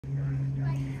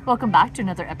Welcome back to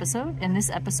another episode. In this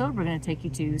episode, we're going to take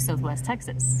you to Southwest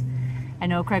Texas. I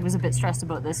know Craig was a bit stressed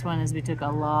about this one as we took a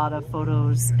lot of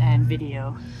photos and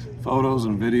video. Photos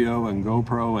and video and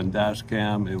GoPro and dash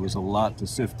cam. It was a lot to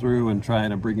sift through and trying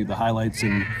to bring you the highlights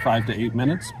in 5 to 8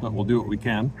 minutes, but we'll do what we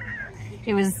can.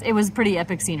 It was pretty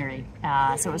epic scenery,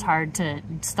 so it was hard to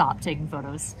stop taking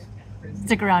photos.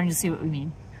 Stick around and you'll see what we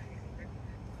mean.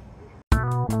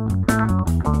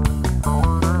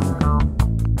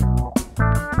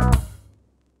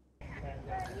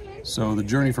 So the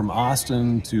journey from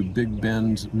Austin to Big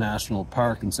Bend National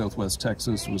Park in Southwest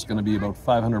Texas was going to be about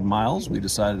 500 miles. We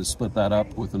decided to split that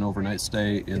up with an overnight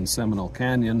stay in Seminole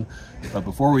Canyon. But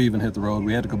before we even hit the road,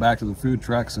 we had to go back to the food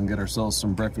trucks and get ourselves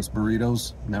some breakfast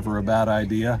burritos. Never a bad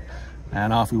idea.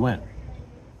 And off we went.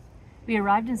 We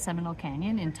arrived in Seminole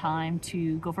Canyon in time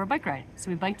to go for a bike ride.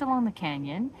 So we biked along the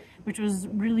canyon, which was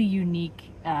really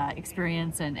unique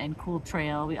experience and cool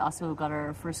trail. We also got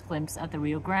our first glimpse at the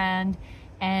Rio Grande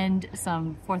and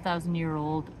some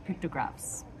 4,000-year-old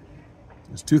pictographs.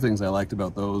 There's two things I liked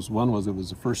about those. One was it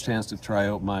was the first chance to try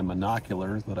out my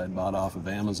monocular that I bought off of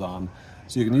Amazon.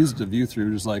 So you can use it to view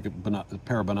through just like a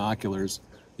pair of binoculars.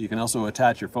 You can also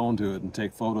attach your phone to it and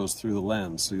take photos through the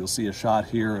lens. So you'll see a shot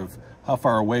here of how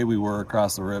far away we were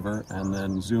across the river, and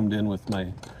then zoomed in with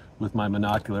my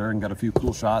monocular and got a few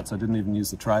cool shots. I didn't even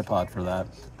use the tripod for that.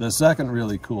 The second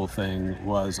really cool thing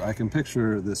was I can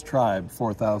picture this tribe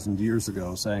 4,000 years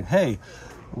ago saying, hey,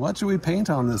 what should we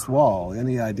paint on this wall?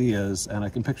 Any ideas? And I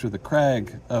can picture the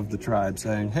Craig of the tribe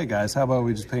saying, hey guys, how about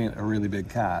we just paint a really big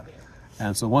cat?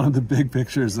 And so one of the big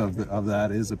pictures of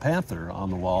that is a panther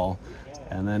on the wall.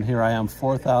 And then here I am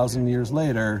 4,000 years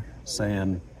later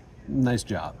saying, nice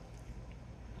job.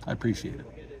 I appreciate it.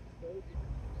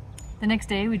 The next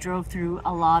day we drove through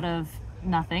a lot of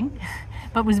nothing,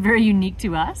 but was very unique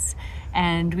to us.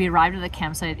 And we arrived at the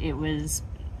campsite. It was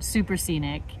super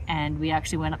scenic, and we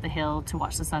actually went up the hill to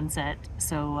watch the sunset.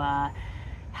 So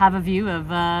have a view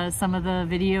of some of the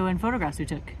video and photographs we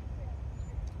took.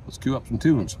 Let's cue up some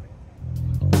tunes.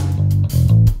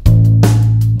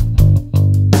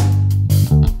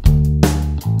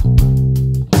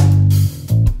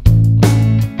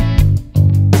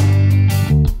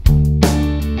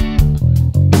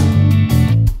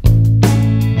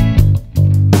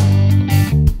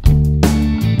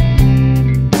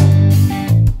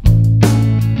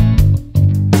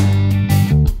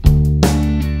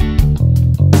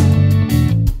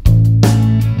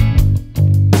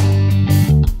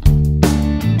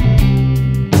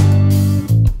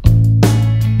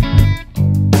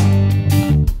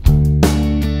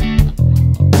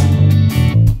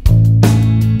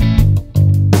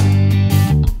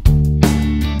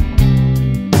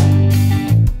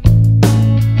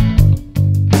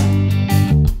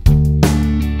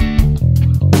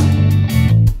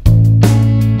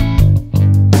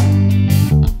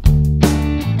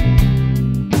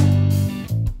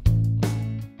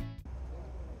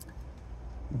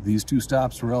 These two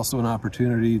stops were also an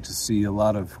opportunity to see a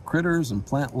lot of critters and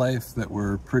plant life that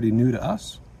were pretty new to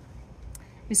us.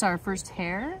 We saw our first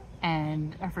hare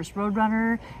and our first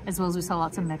roadrunner, as well as we saw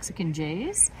lots of Mexican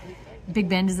jays. Big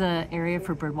Bend is an area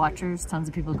for bird watchers. Tons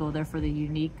of people go there for the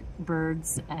unique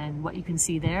birds and what you can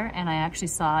see there. And I actually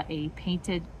saw a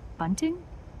painted bunting.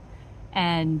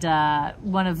 And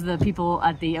one of the people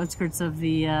at the outskirts of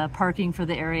the parking for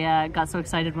the area got so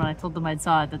excited when I told them I'd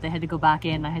saw it that they had to go back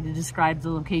in. I had to describe the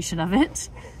location of it.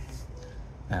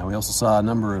 And we also saw a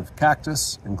number of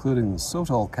cactus, including the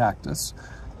sotol cactus,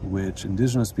 which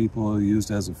indigenous people used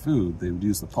as a food. They would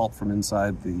use the pulp from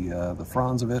inside the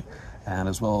fronds of it, and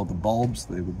as well the bulbs.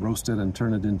 They would roast it and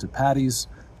turn it into patties.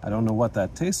 I don't know what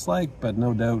that tastes like, but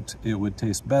no doubt it would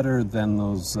taste better than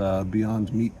those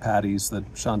Beyond Meat patties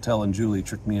that Chantel and Julie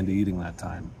tricked me into eating that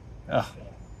time. Ugh.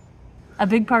 A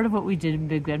big part of what we did in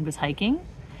Big Bend was hiking.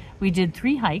 We did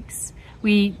 3 hikes.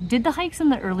 We did the hikes in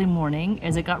the early morning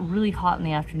as it got really hot in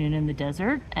the afternoon in the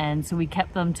desert, and so we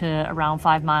kept them to around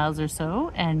 5 miles or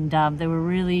so, and they were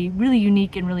really, really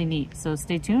unique and really neat. So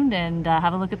stay tuned and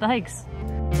have a look at the hikes.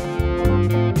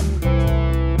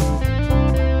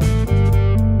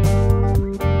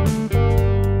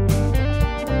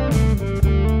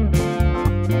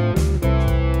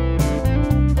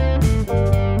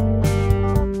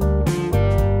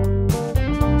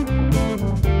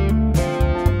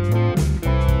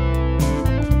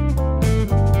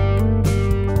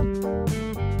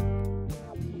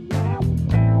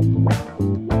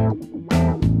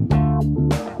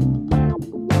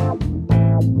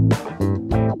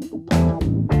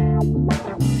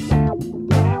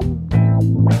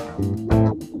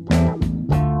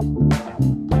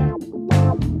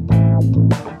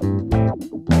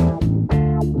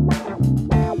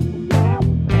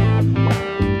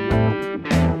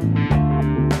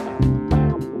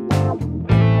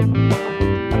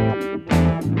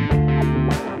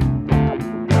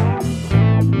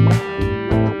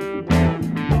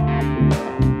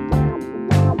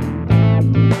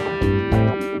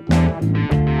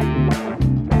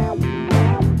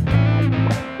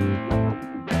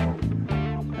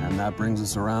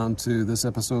 brings us around to this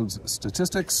episode's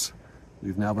statistics.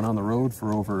 We've now been on the road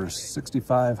for over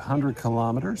 6,500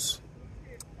 kilometers.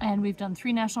 And we've done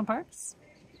 3 national parks.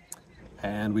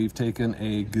 And we've taken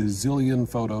a gazillion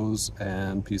photos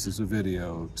and pieces of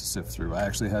video to sift through. I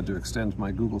actually had to extend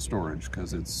my Google storage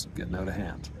because it's getting out of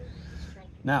hand.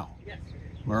 Now,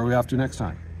 where are we off to next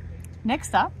time?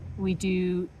 Next up, we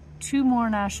do 2 more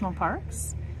national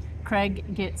parks.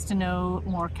 Craig gets to know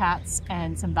more cats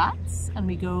and some bats, and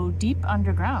we go deep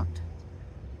underground.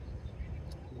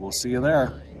 We'll see you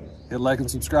there. Hit like and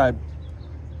subscribe.